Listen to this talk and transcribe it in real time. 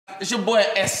It's your boy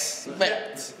S.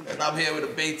 Met, and I'm here with the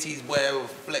Baiteze boy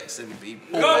flexing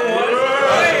people. Come on!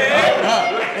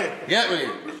 Get me.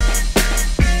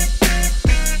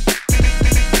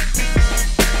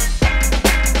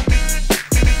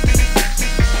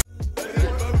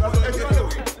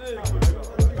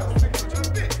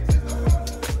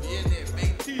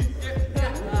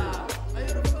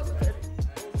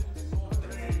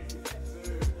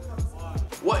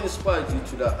 What inspired you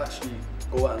to that actually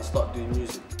go out and start doing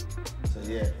music? So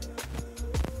yeah,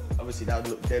 obviously that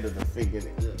would look dead on the thing,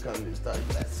 innit? You can't really start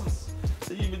like, so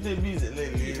you've been doing music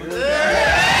lately? You know what I'm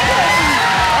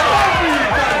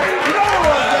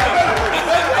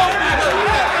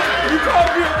You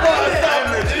can't be a part of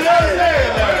something, you know what I'm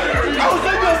saying? I was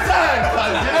on your side,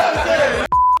 cuz, you know what I'm saying?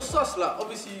 Sus, like,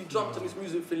 obviously you jumped on this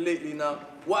music thing lately now.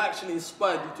 What actually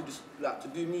inspired you to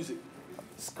do music?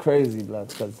 It's crazy, blood,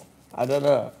 because I don't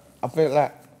know. I feel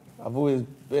like I've always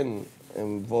been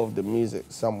involved in music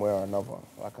somewhere or another.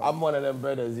 Like I'm one of them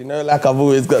brothers, you know, like I've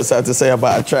always got something to say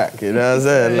about a track, you know what I'm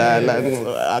saying? Like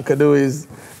I could always,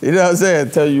 you know what I'm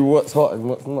saying, tell you what's hot and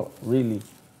what's not, really.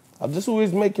 I'm just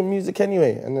always making music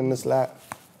anyway, and then it's like,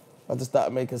 I just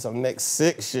started making some next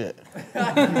sick shit.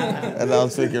 And I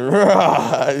was thinking,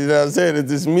 rah, you know what I'm saying, it's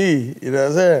just me, you know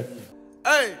what I'm saying?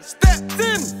 Hey, stepped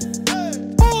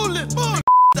in, bullet,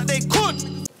 that they could.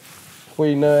 Before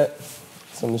you know it,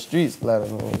 it's on the streets, blood,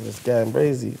 and just going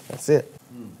crazy. That's it.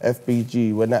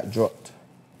 FBG, when that dropped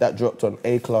on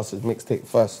A-Class's mixtape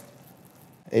first.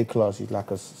 A-Class, he's like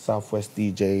a Southwest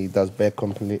DJ, he does bare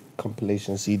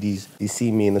compilation CDs. He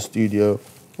see me in the studio,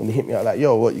 and he hit me out like,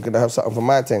 yo, what, you gonna have something for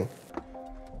my thing?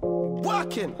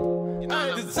 Walking,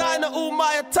 designer all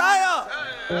my attire.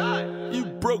 You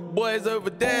broke boys over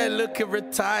there looking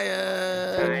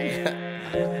retired.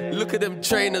 Look at them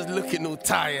trainers looking all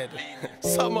tired.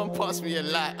 Someone pass me a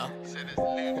lighter.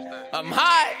 I'm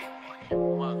high,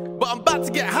 but I'm about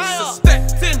to get higher.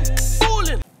 Stepped in,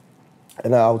 falling.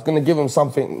 And I was gonna give him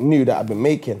something new that I've been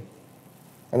making.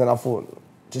 And then I thought,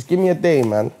 just give me a day,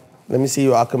 man. Let me see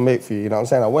what I can make for you, you know what I'm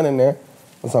saying? I went in there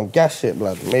on some gas shit,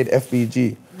 blood, made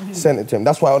FBG, sent it to him.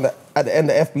 That's why at the end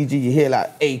of FBG, you hear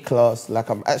like A-Class, like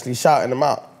I'm actually shouting them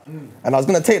out. And I was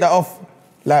gonna take that off,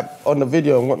 like on the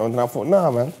video and whatnot, and I thought,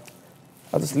 nah, man,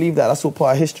 I'll just leave that. That's all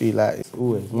part of history. Like, it's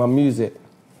always my music.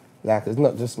 Like, it's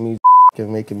not just me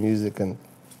making music and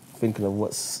thinking of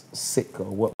what's sick or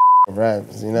what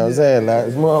rhymes. You know what I'm saying? Like,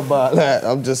 it's more about like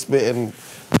I'm just spitting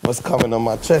what's coming on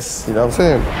my chest. You know what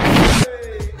I'm saying?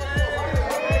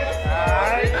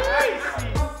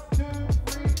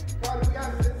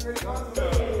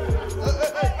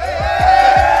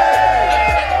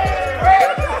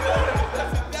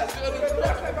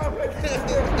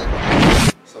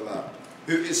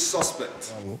 Who is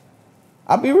Suspect?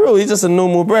 I'll be real, he's just a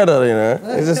normal brother, you know?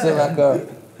 He's just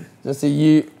just a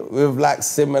youth with like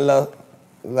similar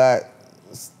like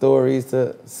stories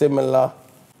to similar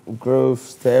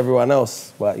growths to everyone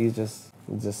else, but he's just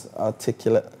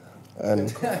articulate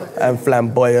and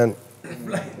flamboyant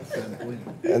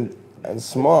and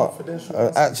smart.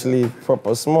 Actually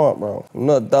proper smart, bro. I'm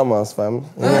not a dumbass, fam. You know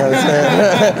what I'm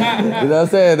saying? You know what I'm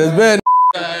saying? There's been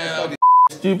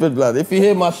stupid, blood. If you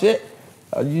hear my shit,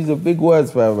 I use the big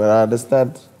words, man, but I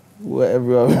understand what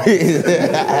everyone means.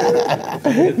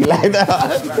 Like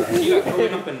that. You like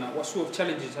growing up and that, what sort of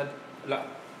challenges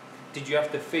did you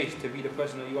have to face to be the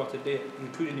person that you are today,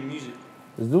 including the music?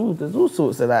 There's all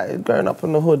sorts of like, growing up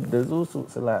in the hood, there's all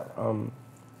sorts of like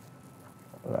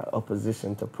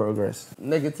opposition to progress.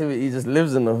 Negativity just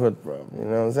lives in the hood, bro. You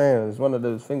know what I'm saying? It's one of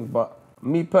those things, but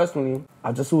me personally,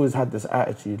 I just always had this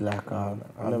attitude, like,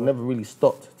 I've never really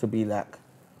stopped to be like,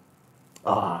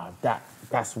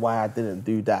 that's why I didn't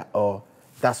do that, or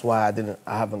that's why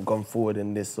I haven't gone forward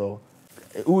in this, or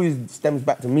it always stems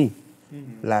back to me,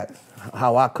 like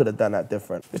how I could have done that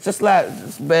different. It's just like,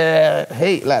 just bare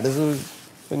hate, like there's always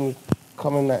things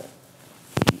coming at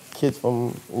kids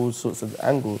from all sorts of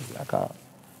angles. Like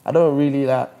I don't really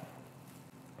like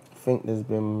think there's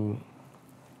been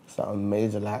something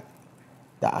major like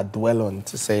that I dwell on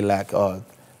to say like, oh,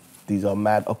 these are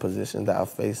mad oppositions that I've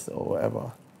faced or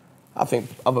whatever. I think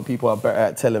other people are better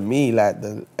at telling me like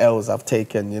the L's I've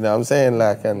taken, you know what I'm saying?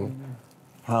 Like, and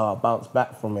how I bounce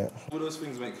back from it. All those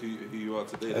things make who you are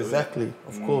today, Exactly,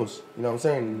 of course. You know what I'm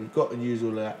saying? You've got to use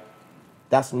all that.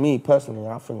 That's me personally,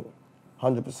 I think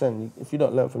 100%. If you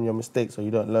don't learn from your mistakes or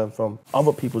you don't learn from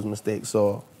other people's mistakes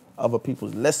or other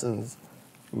people's lessons,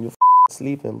 you're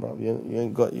sleeping, bro.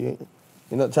 You're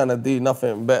not trying to do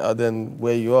nothing better than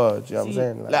where you are, do you know what I'm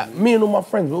saying? Like me and all my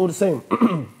friends, we're all the same.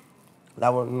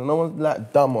 Like, no one's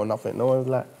like dumb or nothing. No one's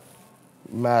like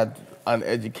mad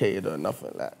uneducated or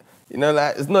nothing. Like, You know,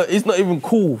 like, it's not even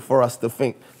cool for us to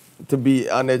think to be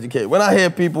uneducated. When I hear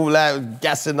people like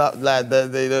gassing up, like,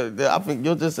 I think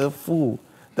you're just a fool.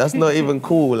 That's not even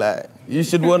cool. Like, you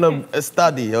should want to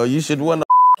study, or you should want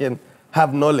to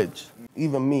have knowledge.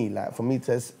 Even me, like, for me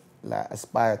to like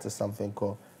aspire to something,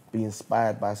 or be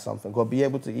inspired by something, or be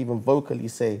able to even vocally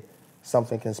say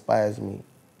something inspires me,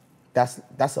 that's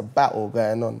a battle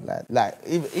going on. Like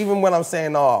even when I'm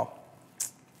saying, oh,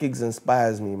 Giggs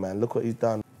inspires me, man. Look what he's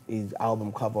done. His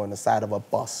album cover on the side of a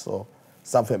bus or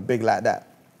something big like that.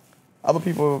 Other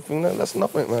people think, no, that's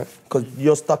nothing, man. Because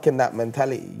you're stuck in that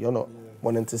mentality. You're not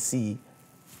wanting to see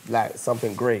like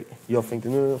something great. You're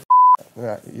thinking, no,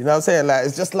 that. You know what I'm saying? Like,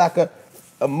 it's just like a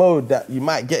mode that you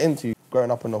might get into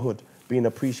growing up in the hood, being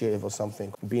appreciative of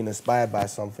something, being inspired by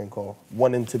something, or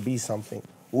wanting to be something.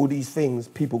 All these things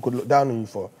people could look down on you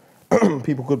for.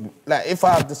 People could, like, if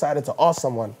I decided to ask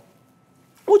someone,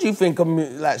 what do you think of me?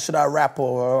 Like, should I rap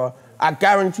or I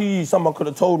guarantee you someone could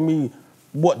have told me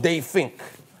what they think.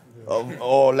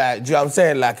 Or like, do you know what I'm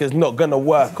saying? Like, it's not gonna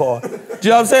work, or, do you know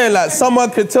what I'm saying? Like, someone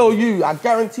could tell you, I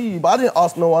guarantee you, but I didn't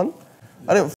ask no one.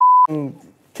 I didn't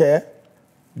care.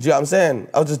 Do you know what I'm saying?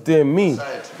 I was just doing me.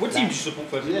 What team do you support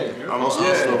first? I'm also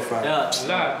Arsenal fan.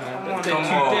 Man. Come on.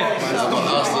 I'm on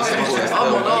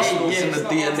Arsenal. It's in the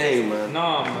DNA, man.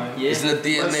 Nah, man. It's in the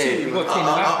DNA. You got team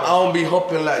I don't be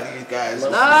hopping like these guys.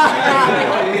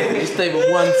 You stay with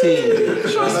one team.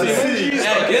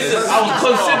 Hey, listen,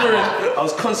 I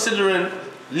was considering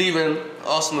leaving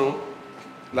Arsenal.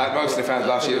 Like most of the fans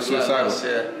last year, suicidal.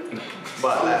 Yeah.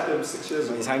 But I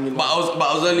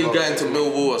was only going to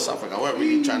Millwall or something. I wasn't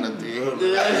really trying to do.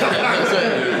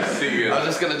 I was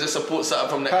just gonna support something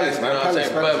from the Palace, east, man. you know what I'm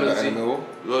saying? Palace, Birmingham.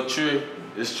 Well, true.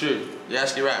 It's true. You're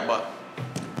actually right, but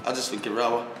I just think it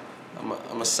rather.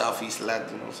 I'm a southeast lad,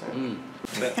 you know what I'm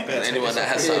saying? Anyone that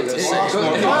has something to say.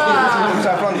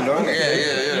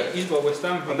 Yeah. He's got West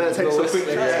Ham. I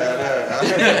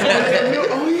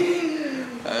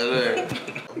know.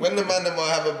 When the man will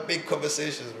have a big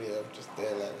conversation with me, I'm just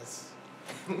there like this.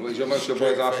 Well, your most of your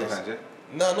boys Arsenal fans, yeah?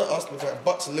 No, not Arsenal fan.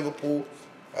 Bucks, Liverpool.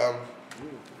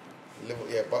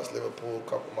 Bucks, Liverpool.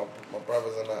 Couple my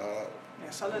brothers and that.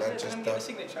 Yeah, Salah's there. Let him give a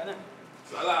signature, innit?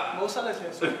 Salah. Mo Salah's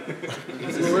here, so.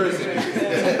 Where is it?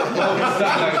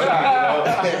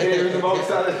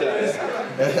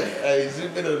 Hey,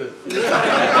 zoom in on it.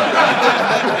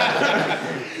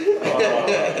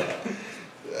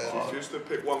 If you used to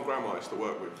pick one gram artist to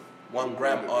work with, One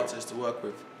gram artist to work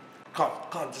with.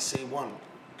 Can't just say one.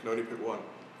 you can only pick one.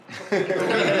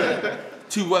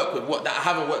 To work with, what, that I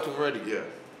haven't worked with already? Yeah.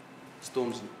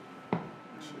 Stormzy.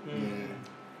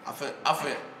 I think,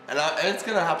 and it's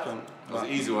gonna happen. That was an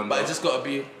easy one, But though. it just gotta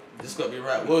be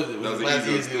right. What was it? That was an mad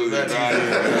easy one. It was mad Right.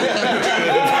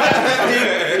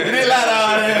 You didn't like that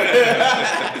one.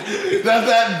 That's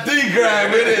that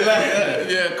D-gram, innit? Like,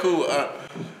 yeah, cool.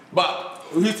 But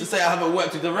who's to say I haven't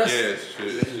worked with the rest? Yeah, it's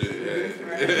true.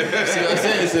 See what I'm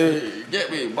saying? So, you get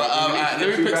me? But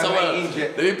let me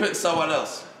pick someone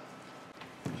else.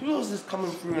 Who else is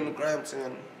coming through in the gram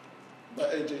saying?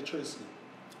 Like AJ Tracy.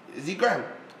 Is he gram?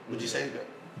 Would you say that?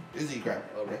 Is he gram?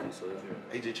 I reckon so,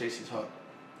 yeah. AJ Tracy's hot.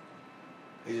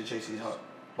 AJ Tracy's hot.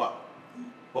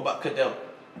 What about Cadell?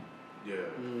 Yeah.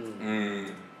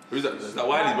 Who's that? Is that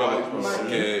Wiley's brother?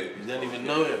 Okay. You don't even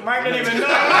know him. Mike didn't even know.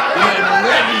 You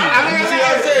see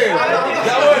what I'm saying?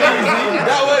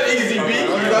 That wasn't easy, B. You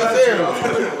know what I'm saying?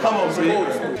 Come on, B.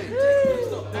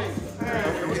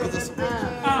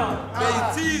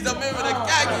 Baiteze, I'm in with a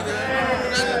gaggy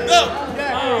there. No.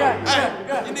 Hey,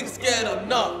 you niggas scared of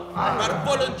no. Got a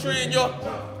voluntary in your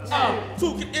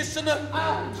two conditioner. I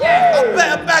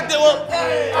better back that one.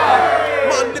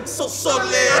 My niggas so solid.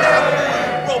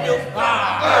 Romeo.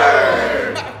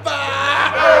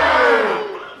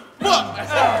 What?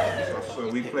 So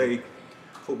we play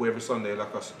football every Sunday,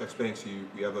 like I explained to you.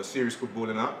 We have a serious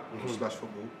footballing app, slash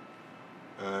football.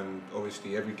 And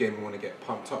obviously every game we want to get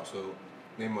pumped up, so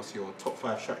name us your top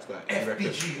 5 tracks that you reckon.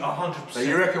 FBG, 100%. That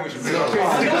you reckon we should bring up?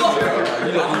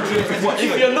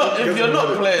 If you're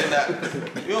not playing that,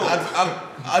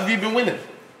 have you been winning?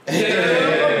 And you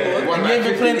ain't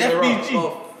been playing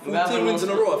FBG. 14 wins in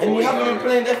a row. And you haven't been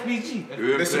playing FBG.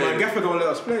 Listen, man, Gaffer don't let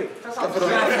us play. You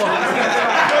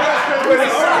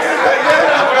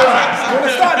want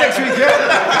to start next week, yeah?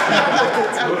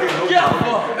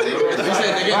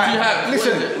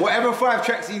 Listen, whatever 5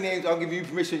 tracks he names, I'll give you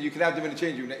permission. You can have them in the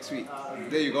change room next week.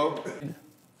 There you go.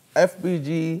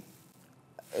 FBG,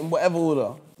 in whatever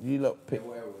order you lot pick.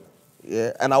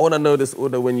 Yeah, and I want to know this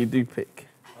order when you do pick.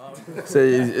 So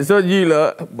it's not you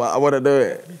lot, but I want to know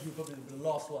it. The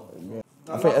last one.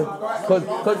 I think,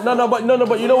 cause no, but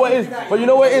you know what it is? But you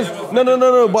know what it is?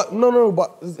 No,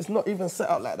 but it's not even set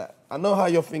up like that. I know how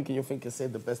you're thinking. You're thinking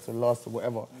save the best to last or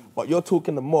whatever. But you're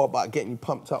talking more about getting you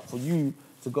pumped up for you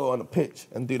to go on the pitch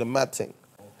and do the mad thing.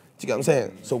 Do you get what I'm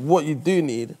saying? So what you do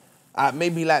need,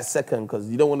 maybe like second, because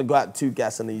you don't want to go out too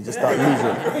gas and then you just start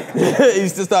losing. You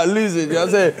just start losing, you know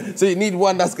what I'm saying? So you need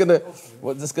one that's gonna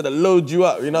load you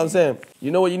up, you know what I'm saying?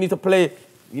 You know what you need to play?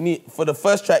 For the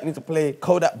first track, you need to play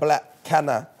Kodak Black, Can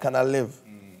I Live?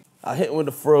 I hit him with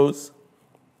the throws,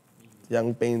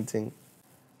 young painting.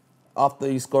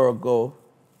 After you score a goal,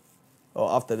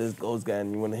 or after this goal's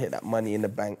going, you want to hit that money in the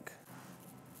bank.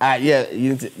 Yeah,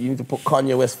 you need to put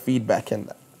Kanye West feedback in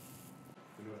that.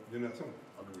 You know that song?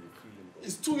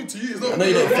 It's talking to you. It's I not know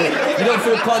you don't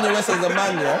feel Kanye West as a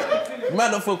man, yeah? You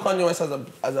might not feel Kanye West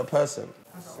as a person.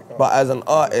 But as an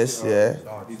artist, yeah,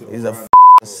 he's a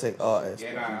sick artist.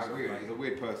 Yeah, nah, I agree. He's a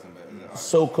weird person, but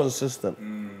So consistent.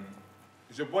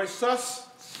 Is your boy Sus?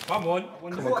 Come on.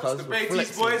 Come on, cuz. The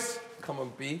Baiteze Flexing. boys. Come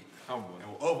on, B. Come on.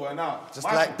 over and out. Just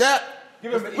like that.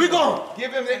 Give him the We email. gone.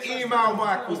 Give him the email,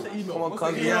 Michael. Come on,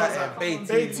 cuz. Yeah,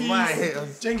 Baiteze. My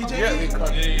hitters. Jenky. Yeah, we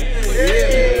cut.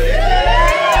 Yeah.